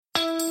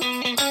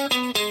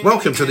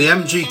Welcome to the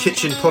MG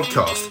Kitchen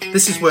Podcast.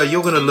 This is where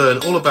you're going to learn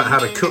all about how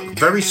to cook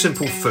very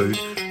simple food,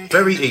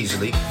 very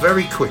easily,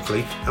 very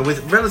quickly, and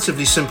with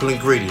relatively simple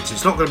ingredients.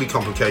 It's not going to be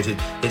complicated,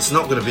 it's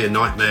not going to be a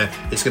nightmare,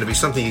 it's going to be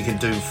something you can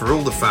do for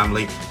all the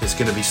family, it's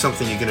going to be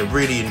something you're going to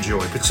really enjoy,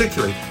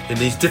 particularly in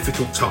these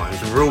difficult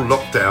times when we're all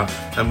locked down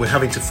and we're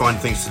having to find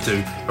things to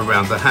do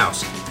around the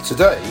house.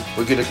 Today,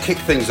 we're going to kick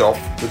things off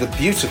with a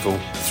beautiful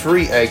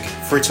 3-egg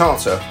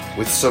frittata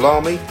with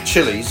salami,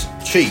 chilies,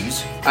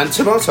 cheese, and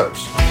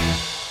tomatoes.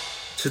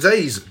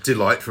 Today's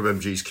delight from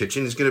MG's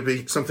Kitchen is going to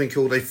be something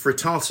called a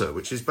frittata,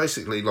 which is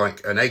basically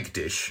like an egg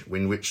dish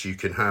in which you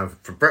can have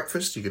for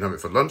breakfast, you can have it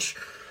for lunch,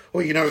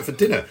 or you can have it for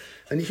dinner.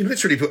 And you can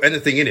literally put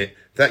anything in it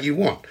that you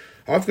want.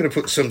 I'm going to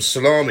put some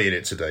salami in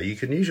it today. You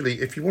can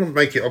usually, if you want to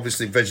make it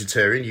obviously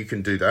vegetarian, you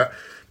can do that.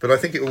 But I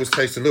think it always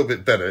tastes a little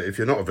bit better if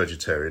you're not a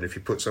vegetarian. If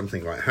you put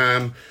something like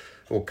ham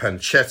or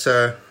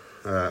pancetta,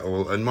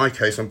 or in my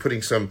case, I'm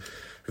putting some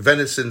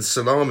venison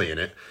salami in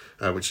it.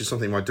 Which is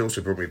something my daughter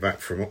brought me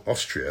back from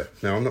Austria.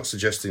 Now, I'm not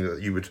suggesting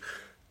that you would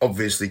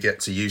obviously get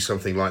to use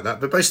something like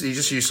that, but basically you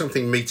just use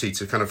something meaty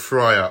to kind of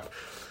fry up.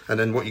 And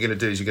then what you're going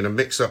to do is you're going to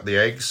mix up the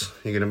eggs.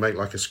 You're going to make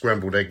like a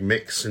scrambled egg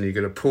mix, and you're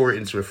going to pour it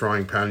into a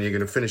frying pan. And you're going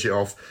to finish it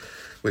off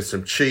with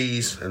some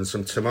cheese and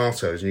some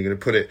tomatoes, and you're going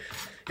to put it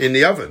in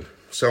the oven.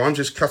 So I'm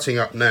just cutting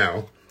up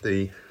now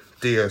the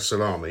deer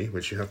salami,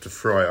 which you have to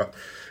fry up.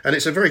 And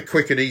it's a very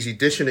quick and easy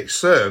dish, and it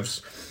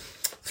serves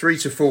 3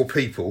 to 4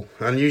 people,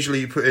 and usually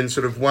you put in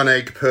sort of 1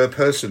 egg per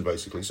person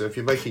basically. So if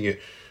you're making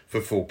it for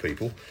 4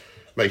 people,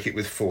 make it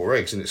with 4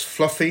 eggs, and it's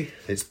fluffy,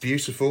 it's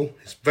beautiful,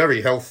 it's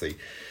very healthy,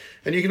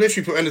 and you can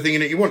literally put anything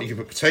in it you want. You can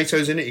put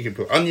potatoes in it, you can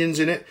put onions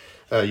in it,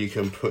 you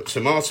can put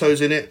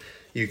tomatoes in it,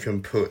 you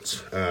can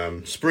put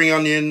spring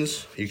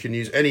onions, you can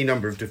use any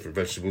number of different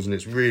vegetables, and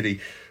it's really,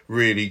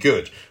 really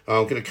good.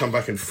 I'm going to come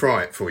back and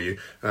fry it for you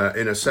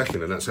in a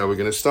second, and that's how we're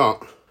going to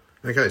start.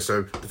 Okay,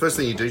 so the first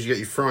thing you do is you get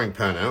your frying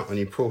pan out and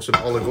you pour some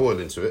olive oil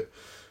into it,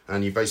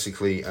 and you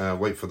basically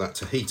wait for that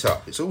to heat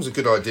up. It's always a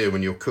good idea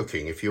when you're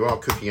cooking, if you are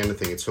cooking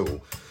anything at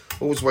all,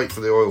 always wait for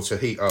the oil to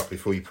heat up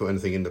before you put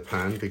anything in the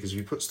pan, because if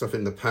you put stuff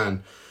in the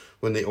pan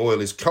when the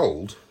oil is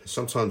cold,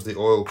 sometimes the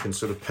oil can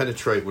sort of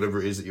penetrate whatever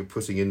it is that you're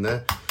putting in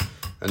there,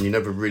 and you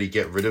never really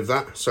get rid of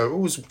that. So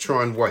always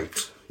try and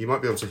wait. You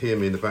might be able to hear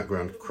me in the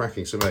background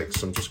cracking some eggs.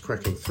 So I'm just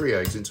cracking 3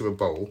 eggs into a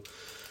bowl.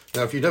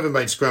 Now, if you've never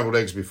made scrambled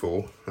eggs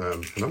before,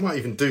 and I might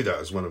even do that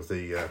as one of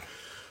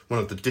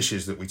the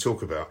dishes that we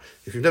talk about.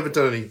 If you've never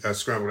done any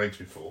scrambled eggs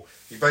before,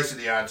 you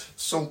basically add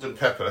salt and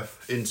pepper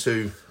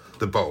into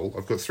the bowl.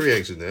 I've got 3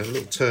 eggs in there, a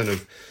little turn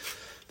of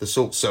the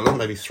salt cellar,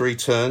 maybe 3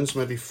 turns,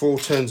 maybe 4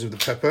 turns of the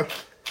pepper.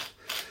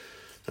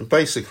 And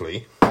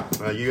basically,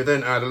 you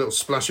then add a little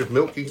splash of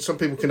milk. Some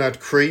people can add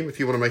cream if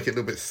you want to make it a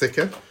little bit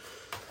thicker,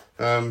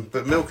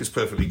 but milk is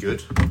perfectly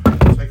good.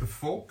 Take a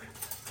fork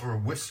or a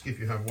whisk if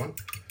you have one.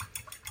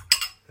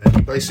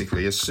 And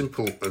basically, as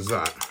simple as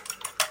that,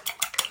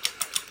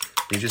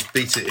 you just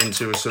beat it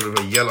into a sort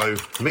of a yellow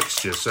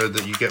mixture so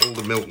that you get all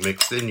the milk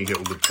mixed in, you get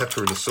all the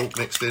pepper and the salt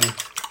mixed in.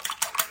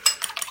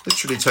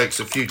 Literally takes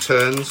a few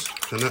turns,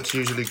 and that's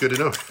usually good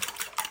enough.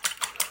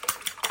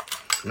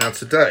 Now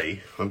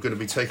today, I'm going to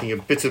be taking a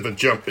bit of a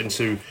jump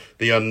into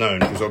the unknown,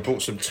 because I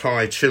bought some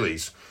Thai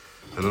chilies,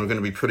 and I'm going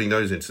to be putting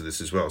those into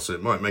this as well, so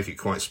it might make it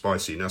quite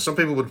spicy. Now, some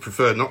people would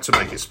prefer not to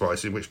make it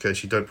spicy, in which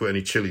case you don't put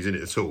any chilies in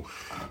it at all.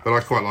 But I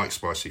quite like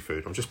spicy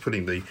food. I'm just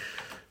putting the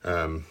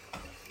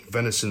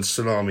venison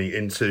salami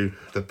into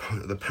the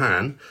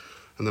pan,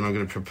 and then I'm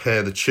going to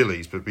prepare the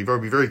chilies. But be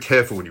very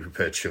careful when you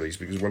prepare chilies,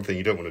 because one thing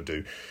you don't want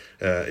to do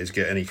is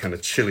get any kind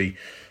of chili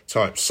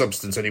type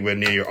substance anywhere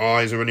near your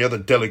eyes or any other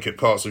delicate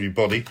parts of your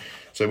body.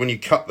 So when you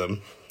cut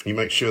them, you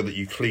make sure that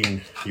you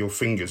clean your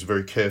fingers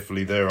very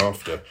carefully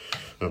thereafter.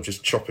 And I'm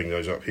just chopping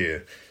those up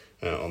here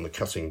on the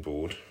cutting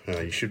board.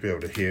 You should be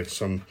able to hear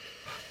some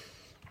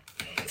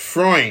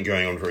frying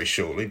going on very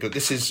shortly. But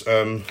this is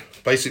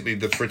basically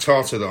the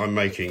frittata that I'm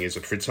making is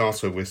a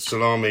frittata with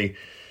salami,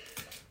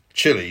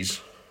 chilies,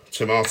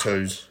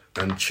 tomatoes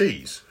and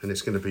cheese. And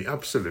it's going to be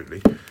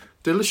absolutely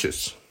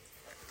delicious.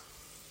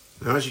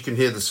 Now, as you can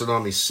hear the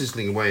salami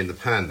sizzling away in the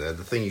pan there,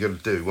 the thing you've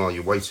got to do while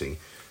you're waiting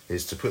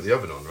is to put the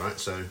oven on, right?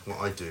 So what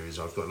I do is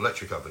I've got an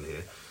electric oven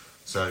here.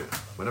 So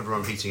whenever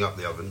I'm heating up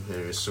the oven, here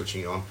is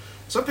switching it on.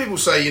 Some people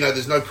say,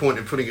 there's no point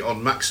in putting it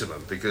on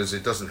maximum because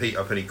it doesn't heat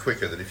up any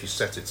quicker than if you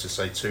set it to,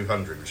 say,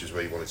 200, which is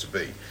where you want it to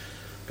be.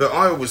 But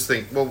I always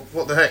think, well,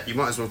 what the heck? You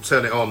might as well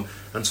turn it on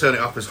and turn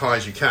it up as high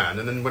as you can.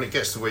 And then when it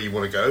gets to where you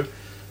want to go,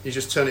 you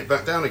just turn it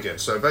back down again.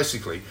 So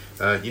basically,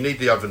 you need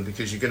the oven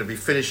because you're going to be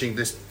finishing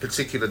this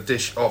particular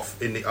dish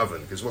off in the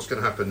oven. Because what's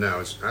going to happen now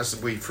is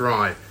as we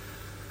fry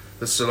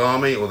the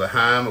salami or the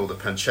ham or the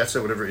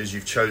pancetta, whatever it is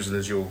you've chosen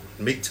as your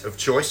meat of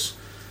choice,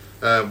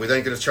 we're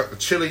then going to chuck the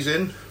chilies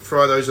in,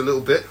 fry those a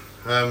little bit.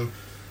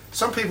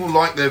 Some people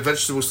like their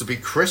vegetables to be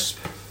crisp.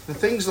 The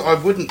things that I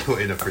wouldn't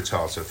put in a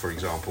frittata, for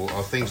example,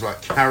 are things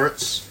like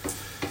carrots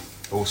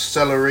or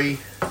celery,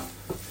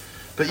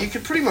 But you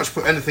could pretty much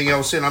put anything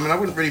else in. I mean, I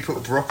wouldn't really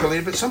put broccoli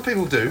in, but some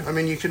people do. I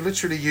mean, you can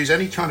literally use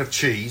any kind of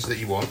cheese that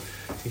you want.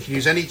 You can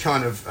use any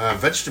kind of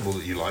vegetable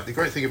that you like. The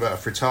great thing about a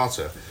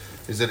frittata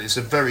is that it's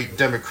a very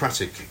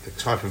democratic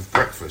type of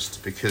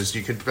breakfast, because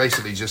you can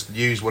basically just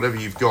use whatever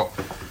you've got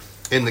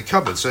in the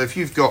cupboard. So if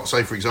you've got,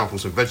 say for example,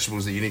 some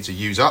vegetables that you need to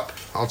use up,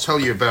 I'll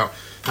tell you about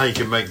how you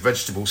can make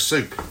vegetable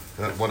soup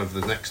at one of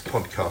the next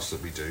podcasts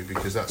that we do,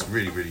 because that's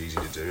really, really easy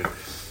to do. And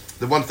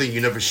the one thing you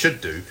never should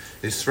do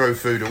is throw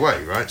food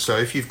away, right? So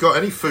if you've got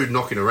any food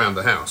knocking around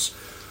the house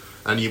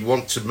and you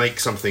want to make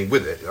something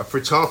with it, a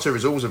frittata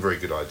is always a very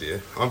good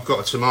idea. I've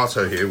got a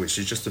tomato here which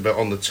is just about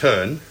on the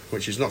turn,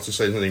 which is not to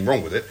say there's anything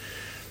wrong with it,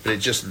 but it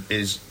just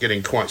is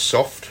getting quite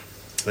soft.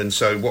 And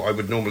so what I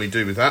would normally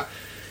do with that,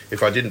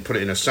 if I didn't put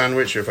it in a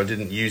sandwich, or if I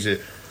didn't use it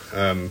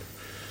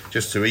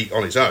just to eat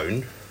on its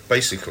own,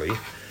 basically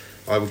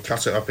I would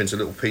cut it up into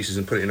little pieces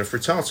and put it in a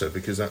frittata,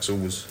 because that's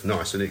always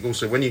nice. And it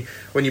also, when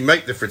you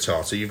make the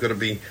frittata, you've got to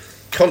be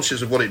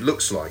conscious of what it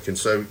looks like. And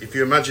so if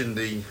you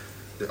imagine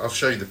I'll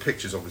show you the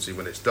pictures obviously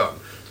when it's done,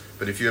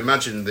 but if you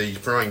imagine the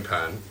frying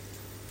pan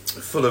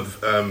full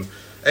of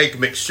egg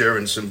mixture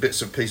and some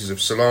bits of pieces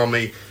of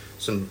salami,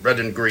 some red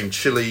and green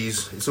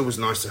chilies, it's always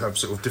nice to have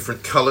sort of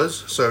different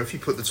colours. So if you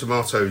put the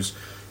tomatoes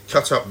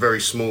cut up very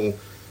small,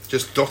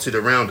 just dotted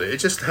around it, it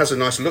just has a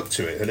nice look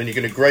to it. And then you're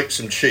going to grate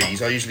some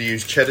cheese. I usually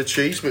use cheddar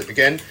cheese, but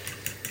again,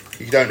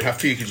 you don't have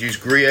to. You could use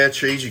Gruyere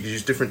cheese, you could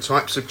use different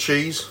types of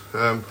cheese.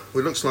 It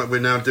looks like we're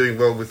now doing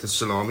well with the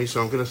salami,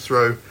 so I'm going to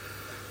throw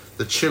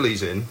the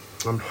chilies in.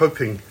 I'm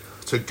hoping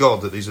to God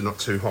that these are not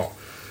too hot,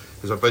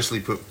 because I basically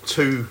put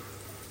 2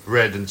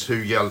 red and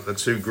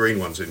 2 green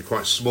ones in,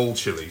 quite small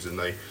chilies, and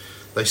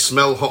they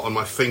smell hot on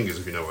my fingers,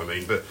 if you know what I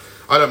mean. But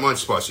I don't mind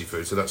spicy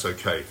food, so that's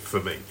okay for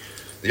me.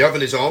 The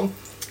oven is on.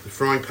 The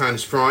frying pan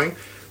is frying.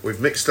 We've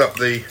mixed up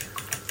the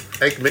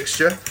egg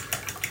mixture,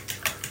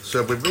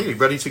 so we're really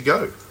ready to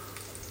go.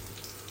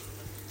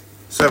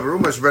 So we're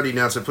almost ready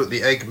now to put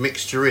the egg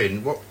mixture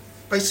in.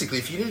 Basically,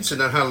 if you need to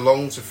know how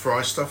long to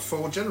fry stuff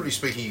for, generally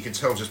speaking, you can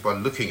tell just by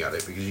looking at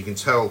it, because you can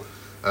tell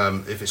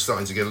if it's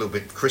starting to get a little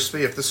bit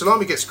crispy. If the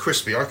salami gets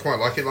crispy, I quite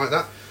like it like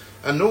that.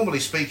 And normally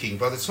speaking,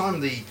 by the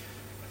time the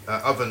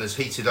oven is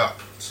heated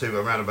up to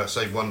around about,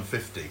 say,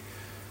 150,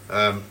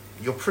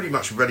 you're pretty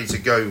much ready to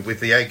go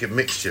with the egg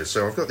mixture.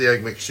 So I've got the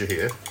egg mixture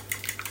here,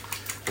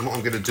 and what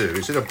I'm going to do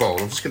is, in a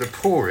bowl, I'm just going to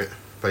pour it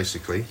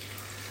basically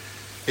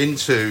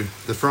into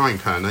the frying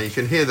pan. Now you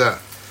can hear that,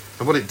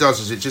 and what it does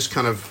is it just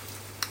kind of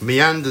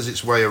meanders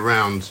its way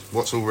around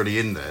what's already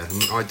in there.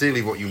 And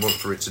ideally what you want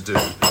for it to do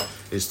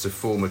is to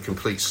form a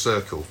complete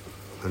circle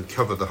and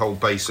cover the whole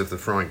base of the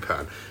frying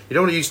pan. You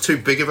don't want to use too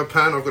big of a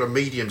pan. I've got a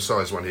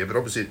medium-sized one here, but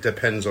obviously it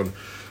depends on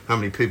how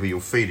many people you're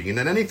feeding. And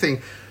then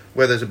anything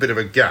where there's a bit of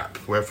a gap,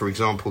 where, for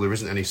example, there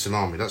isn't any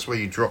salami, that's where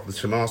you drop the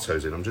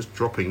tomatoes in. I'm just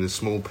dropping the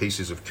small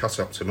pieces of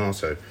cut-up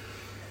tomato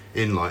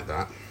in like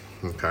that.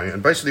 Okay,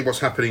 and basically what's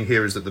happening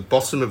here is that the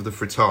bottom of the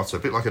frittata, a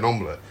bit like an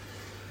omelette,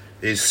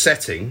 is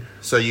setting,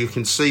 so you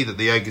can see that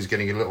the egg is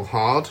getting a little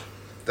hard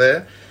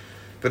there.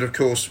 But of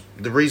course,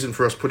 the reason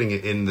for us putting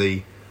it in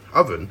the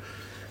oven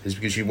is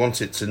because you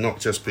want it to not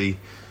just be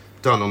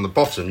done on the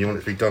bottom, you want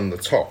it to be done on the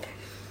top.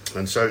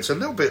 And so it's a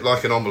little bit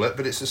like an omelette,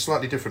 but it's a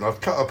slightly different. I've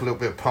cut up a little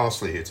bit of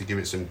parsley here to give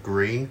it some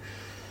green.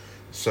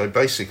 So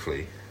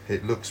basically,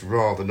 it looks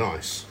rather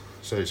nice.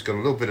 So it's got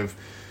a little bit of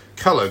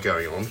colour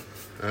going on.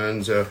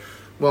 And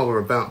while we're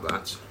about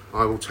that,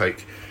 I will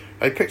take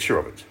a picture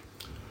of it.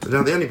 So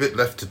now the only bit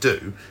left to do,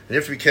 and you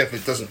have to be careful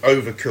it doesn't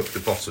overcook the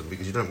bottom,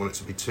 because you don't want it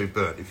to be too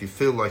burnt. If you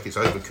feel like it's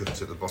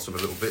overcooked at the bottom a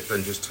little bit,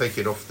 then just take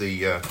it off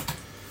the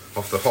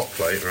hot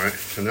plate,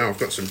 right? And now I've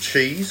got some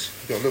cheese,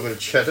 got a little bit of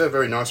cheddar,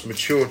 very nice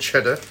mature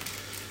cheddar,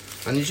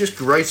 and you just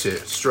grate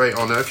it straight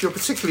on. Now, if you're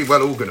particularly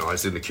well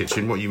organised in the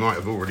kitchen, what you might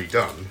have already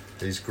done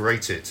is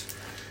grate it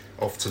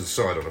off to the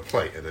side on a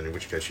plate, and then in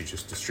which case you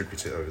just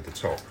distribute it over the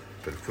top.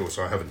 But of course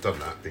I haven't done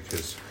that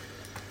because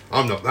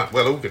I'm not that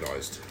well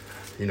organised.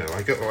 You know,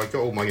 I got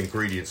all my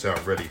ingredients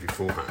out ready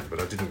beforehand,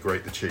 but I didn't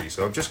grate the cheese.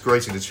 So I'm just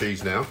grating the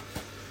cheese now,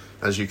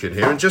 as you can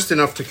hear, and just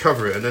enough to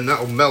cover it, and then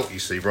that'll melt, you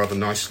see, rather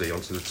nicely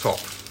onto the top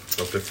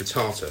of the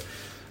frittata.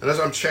 And as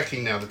I'm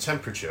checking now the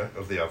temperature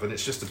of the oven,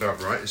 it's just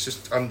about right. It's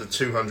just under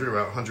 200,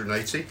 about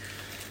 180.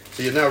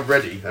 So you're now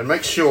ready. And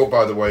make sure,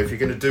 by the way, if you're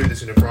going to do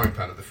this in a frying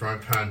pan, that the frying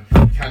pan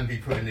can be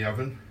put in the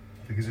oven,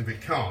 because if it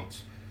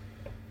can't,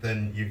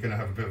 then you're going to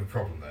have a bit of a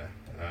problem there.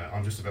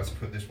 I'm just about to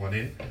put this one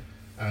in,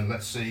 and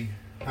let's see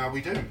how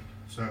we do.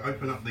 So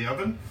open up the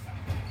oven,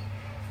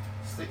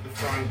 stick the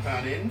frying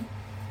pan in,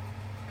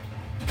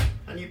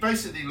 and you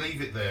basically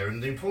leave it there.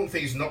 And the important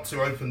thing is not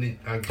to open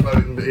and close.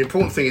 The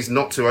important thing is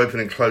not to open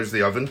and close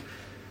the oven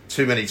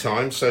too many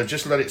times. So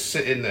just let it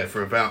sit in there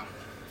for about,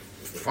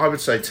 I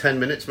would say, 10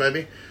 minutes,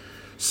 maybe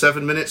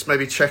 7 minutes.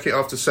 Maybe check it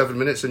after 7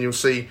 minutes, and you'll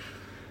see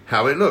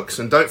how it looks.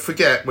 And don't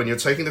forget, when you're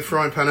taking the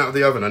frying pan out of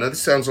the oven, I know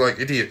this sounds like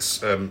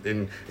idiots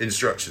in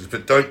instructions,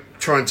 but don't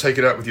try and take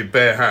it out with your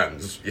bare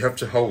hands. You have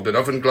to hold an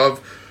oven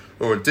glove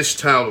or a dish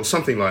towel or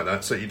something like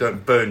that so you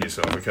don't burn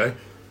yourself, okay?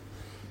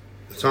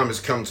 The time has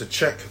come to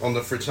check on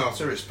the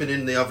frittata. It's been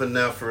in the oven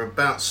now for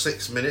about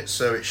 6 minutes,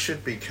 so it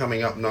should be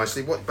coming up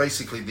nicely. What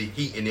basically the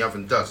heat in the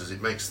oven does is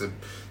it makes the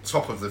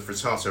top of the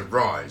frittata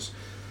rise.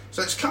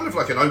 So it's kind of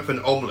like an open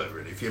omelette,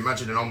 really. If you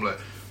imagine an omelette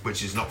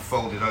which is not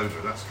folded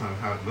over, that's kind of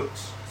how it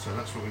looks. So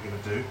that's what we're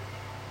going to do.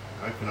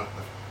 Open up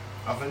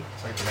the oven,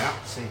 take it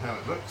out, see how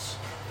it looks.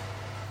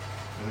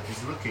 And it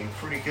is looking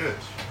pretty good.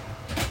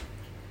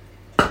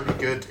 Pretty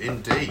good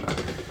indeed.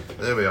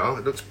 There we are.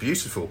 It looks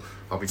beautiful.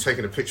 I'll be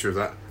taking a picture of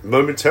that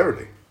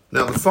momentarily.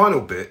 Now the final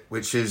bit,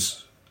 which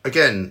is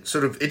again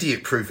sort of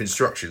idiot-proof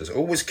instructions.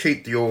 Always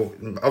keep your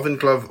oven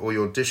glove or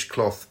your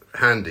dishcloth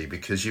handy,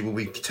 because you will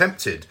be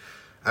tempted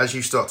as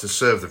you start to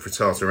serve the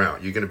frittata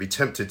out. You're going to be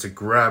tempted to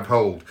grab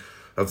hold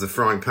of the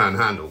frying pan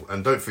handle,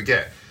 and don't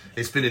forget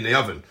it's been in the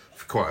oven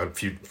for quite a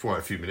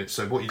few minutes.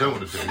 So what you don't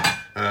want to do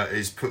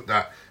is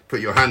put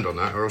your hand on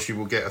that, or else you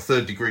will get a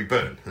 3rd-degree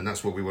burn, and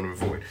that's what we want to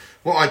avoid.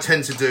 What I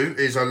tend to do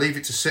is I leave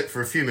it to sit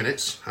for a few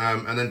minutes,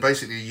 and then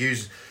basically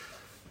use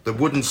the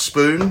wooden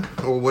spoon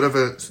or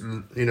whatever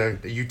the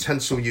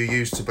utensil you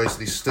use to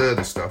basically stir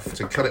the stuff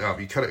to cut it up.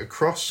 You cut it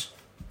across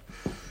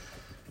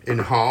in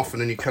half,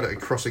 and then you cut it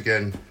across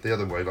again the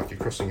other way, like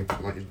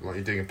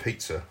you're doing a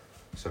pizza.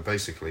 So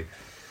basically,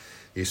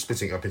 you're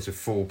splitting it up into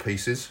 4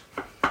 pieces.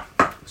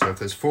 So if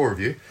there's 4 of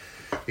you,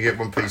 you get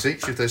 1 piece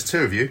each. If there's 2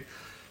 of you,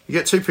 you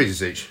get 2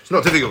 pieces each. It's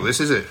not difficult, this,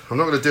 is it? I'm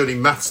not going to do any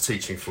maths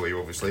teaching for you,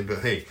 obviously, but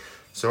hey.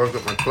 So I've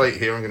got my plate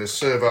here. I'm going to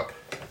serve up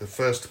the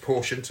first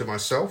portion to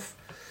myself,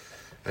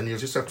 and you'll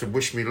just have to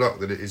wish me luck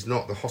that it is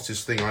not the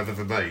hottest thing I've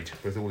ever made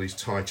with all these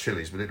Thai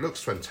chilies, but it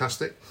looks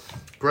fantastic.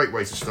 Great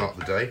way to start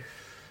the day.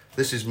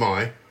 This is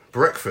my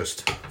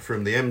breakfast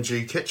from the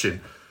MG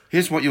kitchen.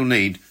 Here's what you'll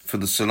need for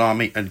the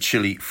salami and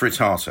chili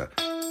frittata.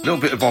 A little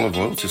bit of olive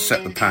oil to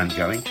set the pan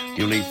going.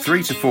 You'll need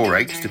 3 to 4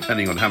 eggs,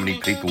 depending on how many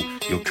people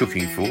you're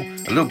cooking for.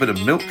 A little bit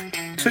of milk,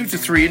 2 to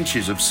 3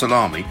 inches of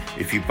salami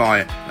if you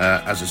buy it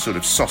as a sort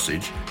of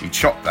sausage. You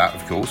chop that,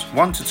 of course.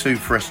 1 to 2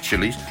 fresh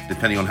chilies,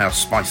 depending on how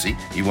spicy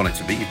you want it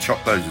to be. You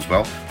chop those as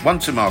well. 1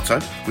 tomato,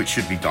 which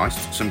should be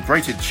diced. Some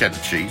grated cheddar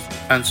cheese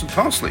and some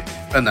parsley.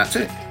 And that's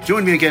it.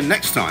 Join me again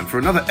next time for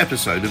another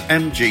episode of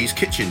MG's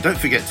Kitchen. Don't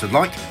forget to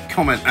like,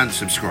 comment and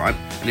subscribe.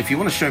 And if you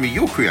want to show me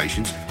your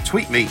creations,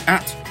 tweet me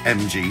at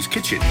MG's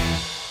Kitchen.